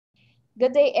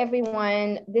Good day,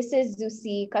 everyone. This is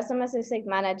Zusi, Customer Success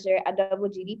Manager at Double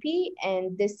GDP,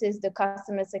 and this is the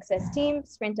Customer Success Team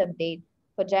Sprint Update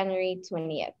for January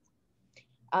 20th.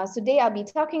 Today, I'll be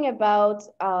talking about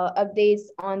updates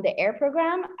on the AIR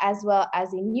program, as well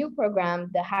as a new program,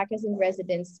 the Hackers in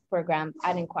Residence program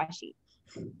at Nkwashi.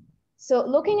 So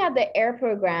looking at the AIR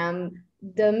program,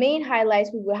 the main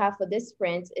highlights we will have for this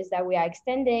sprint is that we are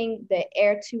extending the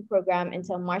AIR 2 program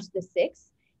until March the 6th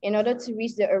in order to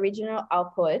reach the original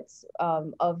outputs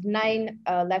of 9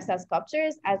 lifestyle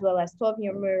sculptures, as well as 12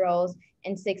 new murals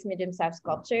and 6 medium-sized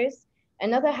sculptures.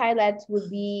 Another highlight would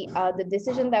be the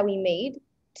decision that we made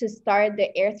to start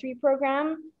the AIR 3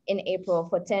 program in April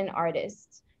for 10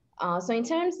 artists. So in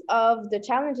terms of the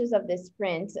challenges of this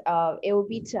sprint, it will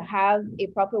be to have a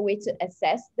proper way to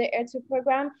assess the AIR 2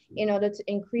 program in order to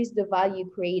increase the value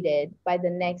created by the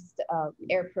next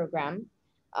AIR program.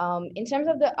 In terms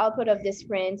of the output of this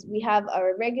sprint, we have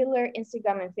our regular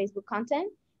Instagram and Facebook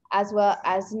content, as well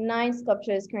as 9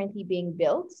 sculptures currently being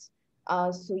built.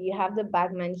 So you have the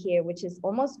Bagman here, which is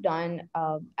almost done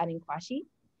at Nkwashi.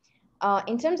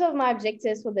 In terms of my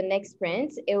objectives for the next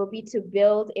sprint, it will be to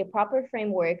build a proper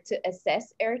framework to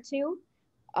assess AIR 2,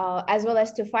 as well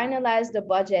as to finalize the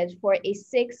budget for a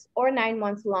 6 or 9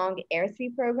 month long AIR 3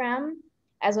 program,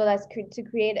 as well as to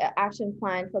create an action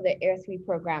plan for the AIR 3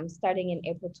 program starting in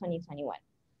April 2021.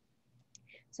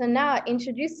 So now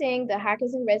introducing the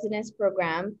Hackers in Residence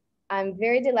program, I'm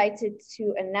very delighted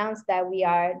to announce that we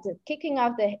are kicking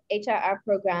off the HRR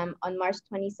program on March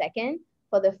 22nd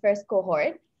for the first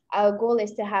cohort. Our goal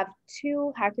is to have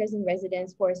 2 Hackers in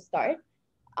Residence for a start.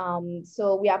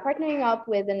 So we are partnering up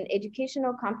with an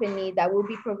educational company that will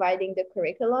be providing the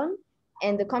curriculum.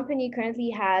 And the company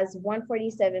currently has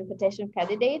 147 potential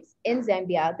candidates in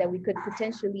Zambia that we could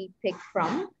potentially pick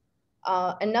from.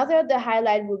 Another of the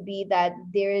highlight would be that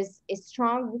there is a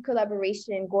strong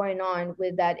collaboration going on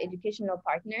with that educational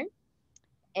partner.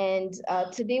 And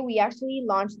today we actually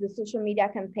launched the social media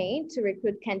campaign to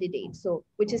recruit candidates,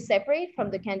 which is separate from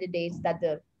the candidates that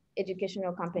the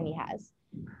educational company has.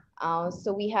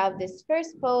 So we have this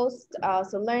first post,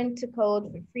 so learn to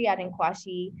code for free at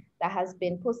Nkwashi, that has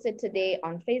been posted today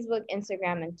on Facebook,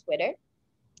 Instagram, and Twitter.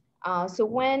 So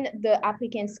when the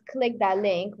applicants click that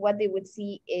link, what they would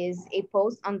see is a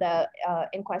post on the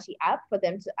Nkwashi app for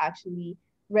them to actually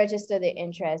register their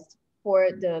interest for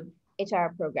the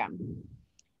HR program.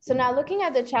 So now looking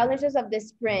at the challenges of this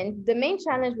sprint, the main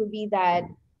challenge would be that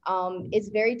it's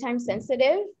very time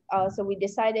sensitive. So we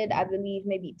decided, I believe,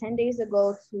 maybe 10 days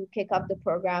ago to kick off the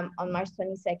program on March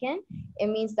 22nd. It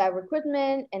means that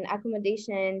recruitment and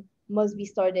accommodation must be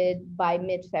started by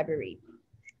mid-February.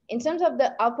 In terms of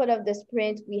the output of the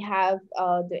sprint, we have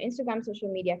the Instagram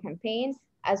social media campaign,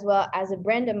 as well as a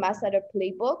brand ambassador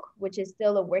playbook, which is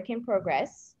still a work in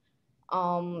progress.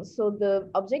 So the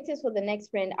objectives for the next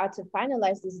sprint are to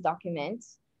finalize this document,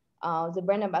 the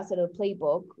brand ambassador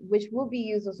playbook, which will be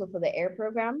used also for the AIR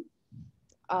program,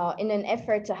 in an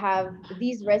effort to have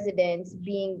these residents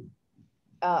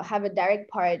have a direct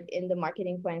part in the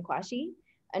marketing for Nkwashi.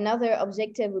 Another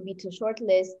objective would be to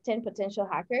shortlist 10 potential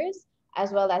hackers,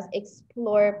 as well as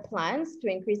explore plans to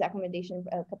increase accommodation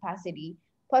capacity,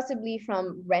 possibly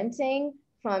from renting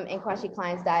from Nkwashi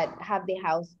clients that have their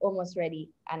house almost ready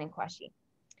at Nkwashi.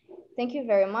 Thank you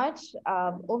very much.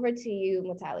 Over to you,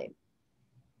 Mutale.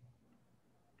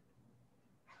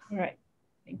 All right,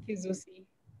 thank you, Zusi.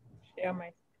 Share my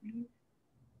screen.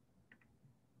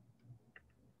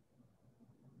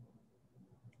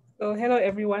 So hello,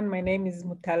 everyone. My name is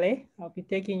Mutale. I'll be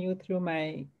taking you through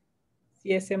my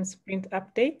CSM Sprint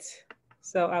update.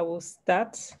 So I will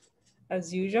start,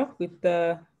 as usual, with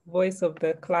the voice of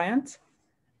the client.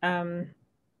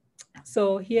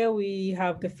 So here we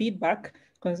have the feedback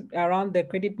around the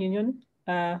credit union,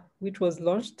 which was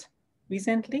launched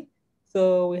recently.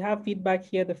 So we have feedback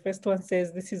here. The first one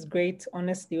says, "This is great.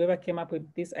 Honestly, whoever came up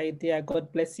with this idea,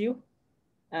 God bless you."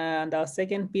 And our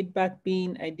second feedback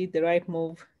being, "I did the right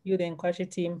move. You, the Nkwashi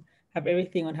team, have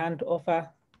everything on hand to offer.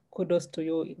 Kudos to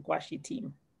you, Nkwashi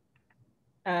team."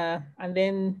 And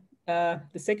then the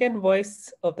second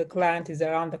voice of the client is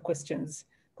around the questions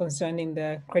concerning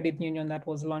the credit union that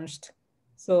was launched.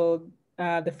 So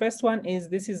the first one is,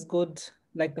 "This is good,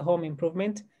 like the home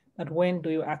improvement, but when do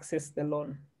you access the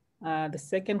loan?" The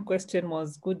second question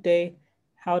was, "Good day,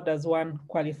 how does one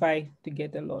qualify to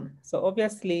get a loan?" So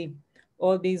obviously,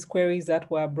 all these queries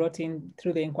that were brought in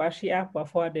through the Nkwashi app were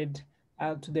forwarded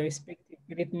to the respective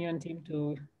credit union team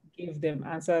to give them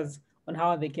answers on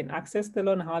how they can access the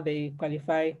loan, how they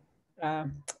qualify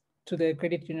to the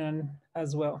credit union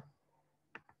as well.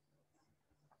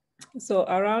 So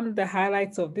around the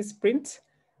highlights of this sprint,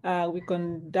 We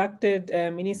conducted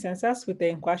a mini census with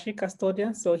the Nkwashi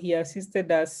custodian. So he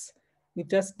assisted us with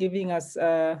just giving us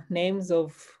names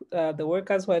of the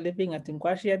workers who are living at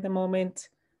Nkwashi at the moment.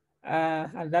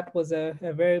 And that was a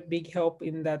very big help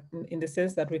in that, in the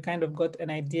sense that we kind of got an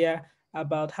idea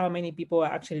about how many people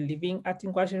are actually living at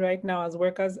Nkwashi right now as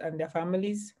workers and their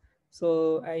families.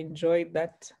 So I enjoyed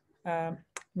that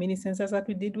mini census that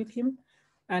we did with him.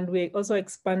 And we also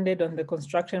expanded on the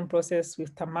construction process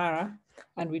with Tamara,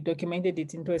 and we documented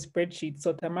it into a spreadsheet.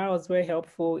 So Tamara was very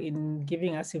helpful in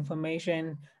giving us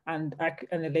information and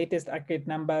the latest accurate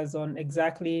numbers on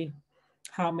exactly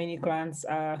how many clients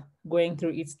are going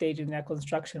through each stage in their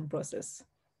construction process.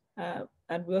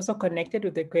 And we also connected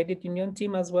with the credit union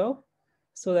team as well,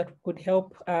 so that we could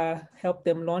help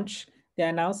them launch the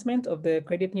announcement of the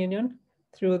credit union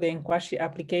through the Nkwashi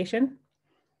application.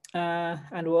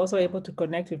 And we're also able to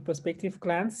connect with prospective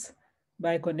clients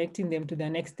by connecting them to the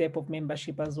next step of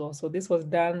membership as well. So this was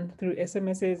done through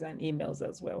SMSs and emails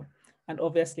as well, and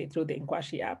obviously through the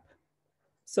Nkwashi app.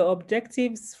 So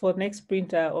objectives for next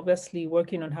sprint are obviously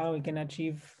working on how we can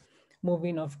achieve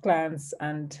moving of clients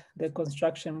and the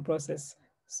construction process.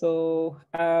 So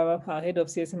our head of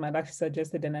CSM had actually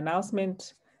suggested an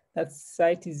announcement that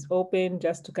site is open,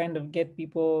 just to kind of get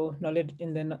people knowledge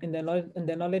in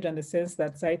the knowledge and the sense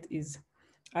that site is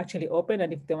actually open,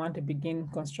 and if they want to begin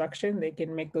construction, they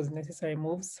can make those necessary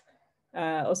moves.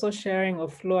 Also sharing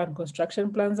of flow and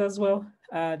construction plans as well,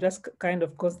 just kind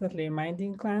of constantly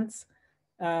reminding clients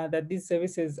that these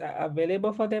services are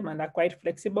available for them and are quite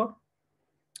flexible.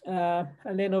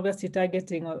 And then obviously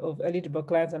targeting of eligible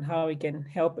clients and how we can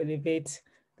help elevate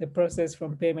the process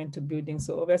from payment to building.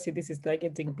 So obviously this is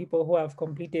targeting people who have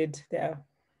completed their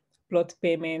plot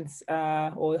payments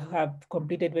or have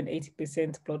completed when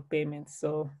 80% plot payments.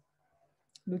 So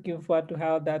looking forward to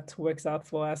how that works out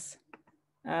for us.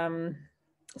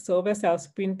 So obviously our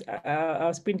sprint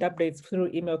updates through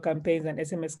email campaigns and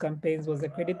SMS campaigns was the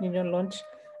credit union launch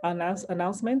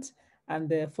announcement, and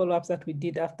the follow-ups that we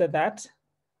did after that.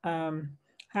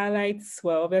 Highlights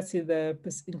were obviously the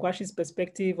Nkwashi's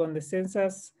perspective on the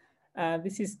census.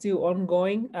 This is still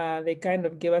ongoing. They kind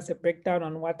of gave us a breakdown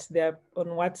on what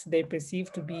they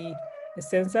perceive to be the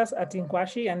census at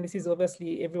Nkwashi, and this is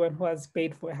obviously everyone who has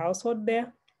paid for a household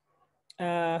there.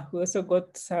 We also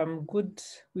got a good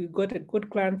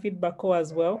client feedback call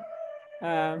as well.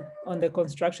 On the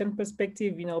construction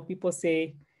perspective, people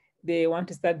say they want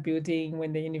to start building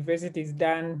when the university is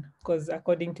done, because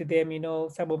according to them,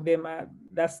 some of them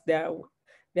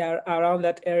they are around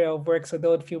that area of work, so they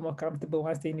would feel more comfortable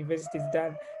once the university is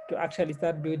done to actually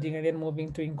start building and then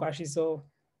moving to Nkwashi. So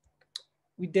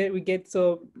we get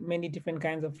so many different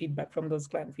kinds of feedback from those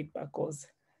client feedback calls.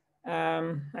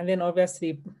 And then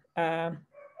obviously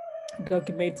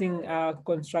documenting our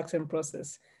construction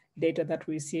process data that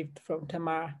we received from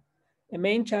Tamara. The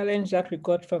main challenge that we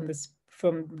got from this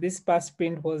past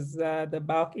sprint was the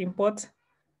bulk import.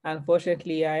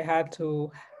 Unfortunately, I had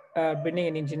to bring in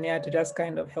an engineer to just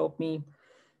kind of help me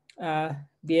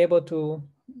be able to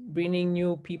bring in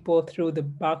new people through the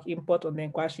bulk import on the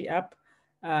Nkwashi app.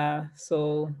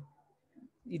 So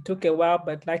it took a while,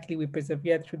 but luckily we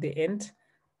persevered through the end.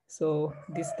 So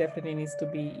this definitely needs to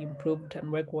be improved and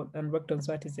worked on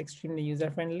so it is extremely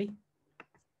user-friendly.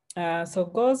 So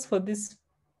goals for this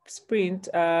sprint,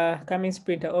 coming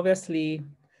sprint, are obviously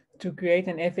to create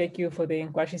an FAQ for the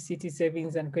Nkwashi City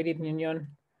Savings and Credit Union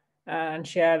and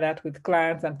share that with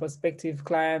clients and prospective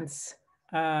clients.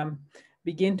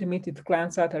 Begin to meet with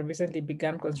clients that have recently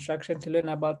begun construction to learn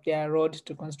about their road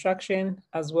to construction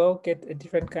as well, get a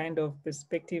different kind of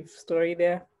perspective story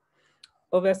there.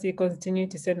 Obviously, continue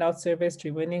to send out surveys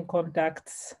to remaining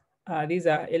contacts. These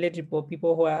are eligible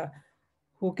people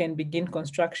who can begin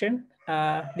construction.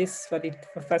 This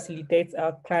facilitates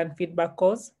our client feedback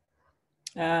calls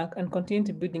and continue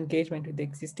to build engagement with the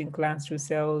existing clients through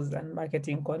sales and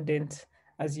marketing content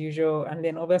as usual. And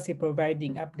then obviously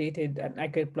providing updated and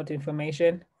accurate plot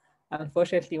information.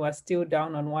 Unfortunately, we're still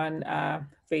down on one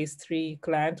phase 3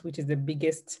 client, which is the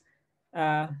biggest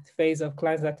phase of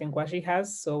clients that Nkwashi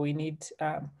has. So we need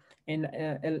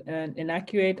an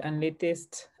accurate and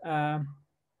latest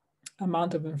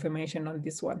amount of information on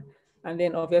this one. And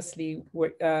then obviously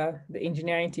the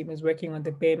engineering team is working on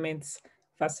the payments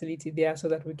facility there so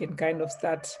that we can kind of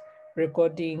start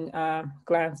recording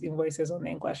clients' invoices on the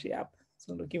Nkwashi app.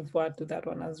 So looking forward to that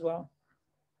one as well.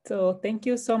 So thank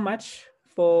you so much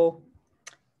for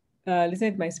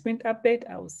listening to my sprint update.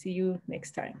 I will see you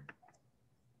next time.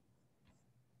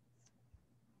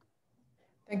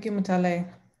 Thank you,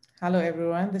 Mutale. Hello,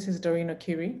 everyone. This is Doreen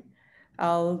Okiri.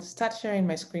 I'll start sharing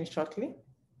my screen shortly.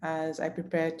 as I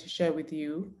prepare to share with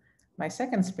you my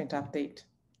second sprint update.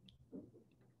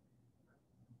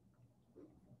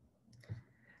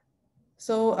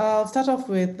 So I'll start off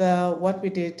with what we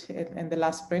did in the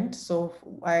last sprint. So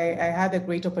I had a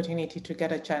great opportunity to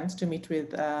get a chance to meet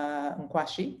with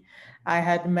Nkwashi. I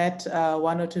had met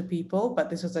one or two people,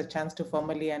 but this was a chance to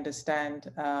formally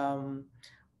understand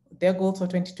their goals for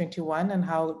 2021 and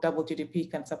how double GDP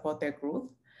can support their growth.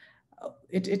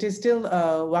 It is still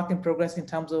a work in progress in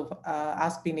terms of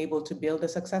us being able to build a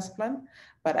success plan,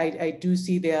 but I do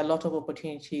see there are a lot of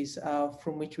opportunities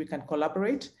from which we can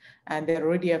collaborate. And there are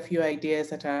already a few ideas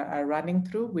that are running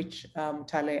through, which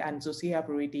Tale and Zusi have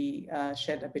already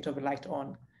shed a bit of light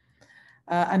on.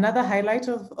 Another highlight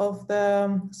of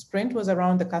the sprint was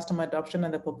around the customer adoption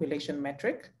and the population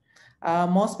metric.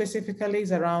 More specifically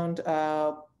is around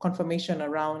confirmation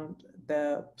around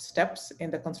the steps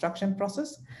in the construction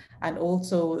process and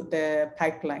also the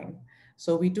pipeline.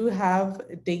 So we do have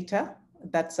data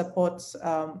that supports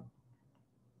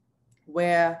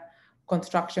where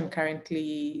construction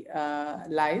currently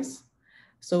lies.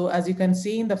 So as you can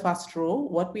see in the first row,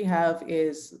 what we have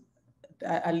is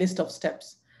a list of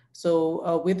steps.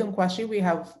 So with Nkwashi, we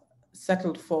have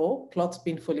settled for plots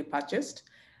being fully purchased.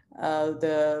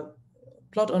 The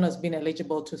plot owners being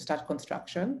eligible to start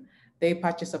construction. They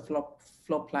purchase a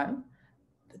floor plan.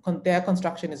 Their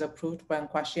construction is approved by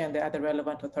Nkwashi and the other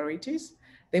relevant authorities.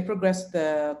 They progress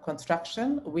the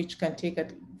construction, which can take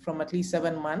from at least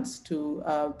 7 months to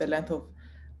the length of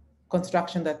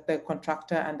construction that the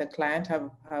contractor and the client have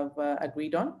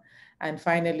agreed on. And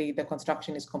finally, the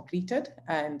construction is completed,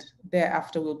 and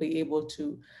thereafter we'll be able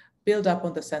to build up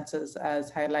on the census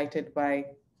as highlighted by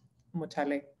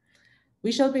Mutale.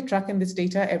 We shall be tracking this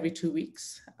data every 2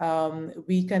 weeks.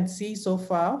 We can see so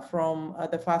far from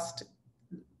the first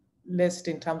list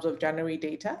in terms of January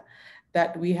data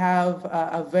that we have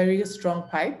a very strong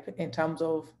pipe in terms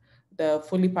of the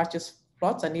fully purchased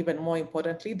plots, and even more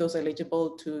importantly, those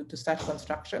eligible to start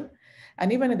construction.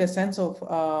 And even in the sense of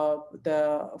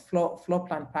the floor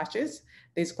plan patches,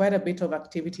 there's quite a bit of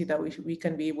activity that we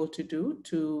can be able to do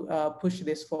to push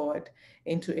this forward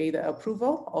into either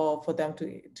approval or for them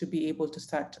to be able to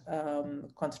start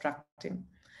constructing.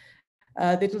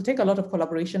 It will take a lot of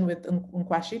collaboration with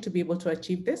Nkwashi to be able to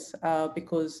achieve this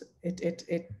because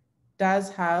it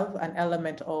does have an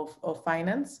element of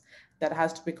finance that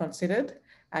has to be considered.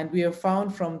 And we have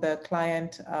found from the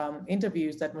client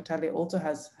interviews that Mutale also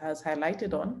has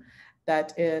highlighted on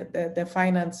that the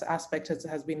finance aspect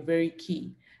has been very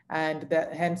key, and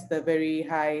that hence the very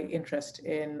high interest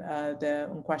in the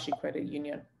Nkwashi Credit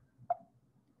Union.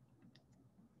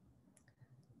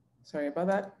 Sorry about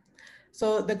that.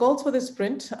 So the goals for the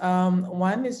sprint,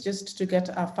 one is just to get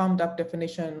a firmed up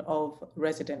definition of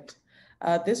resident.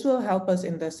 This will help us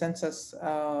in the census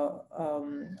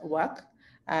work,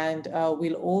 and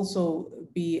will also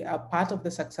be a part of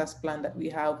the success plan that we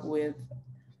have with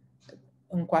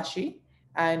Nkwashi,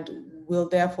 and will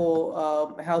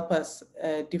therefore help us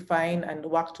define and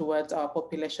work towards our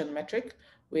population metric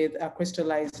with a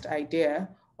crystallized idea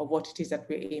of what it is that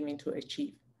we're aiming to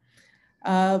achieve.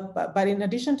 But in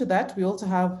addition to that, we also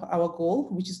have our goal,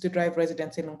 which is to drive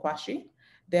residents in Nkwashi.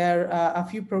 There are a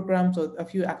few programs or a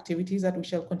few activities that we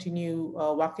shall continue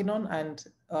working on and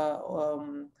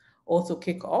also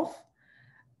kick off.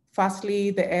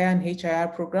 Firstly, the AIR and HIR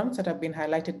programs that have been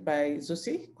highlighted by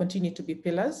Zusi continue to be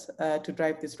pillars to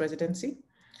drive this residency.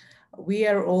 We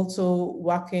are also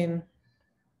working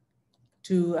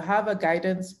to have a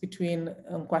guidance between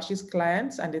Nkwashi's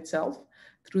clients and itself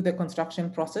through the construction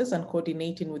process and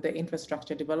coordinating with the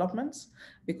infrastructure developments,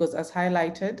 because as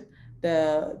highlighted,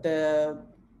 the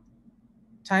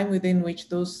time within which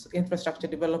those infrastructure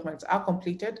developments are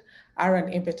completed are an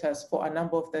impetus for a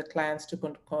number of the clients to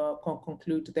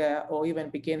conclude their or even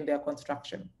begin their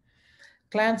construction.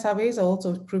 Client surveys are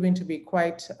also proving to be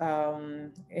quite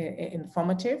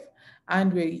informative,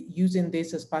 and we're using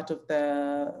this as part of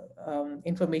the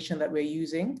information that we're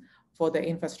using for the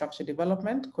infrastructure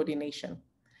development coordination.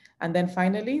 And then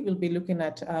finally, we'll be looking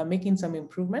at making some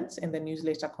improvements in the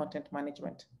newsletter content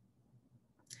management.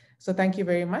 So thank you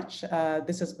very much.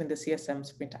 This has been the CSM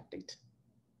Sprint Update.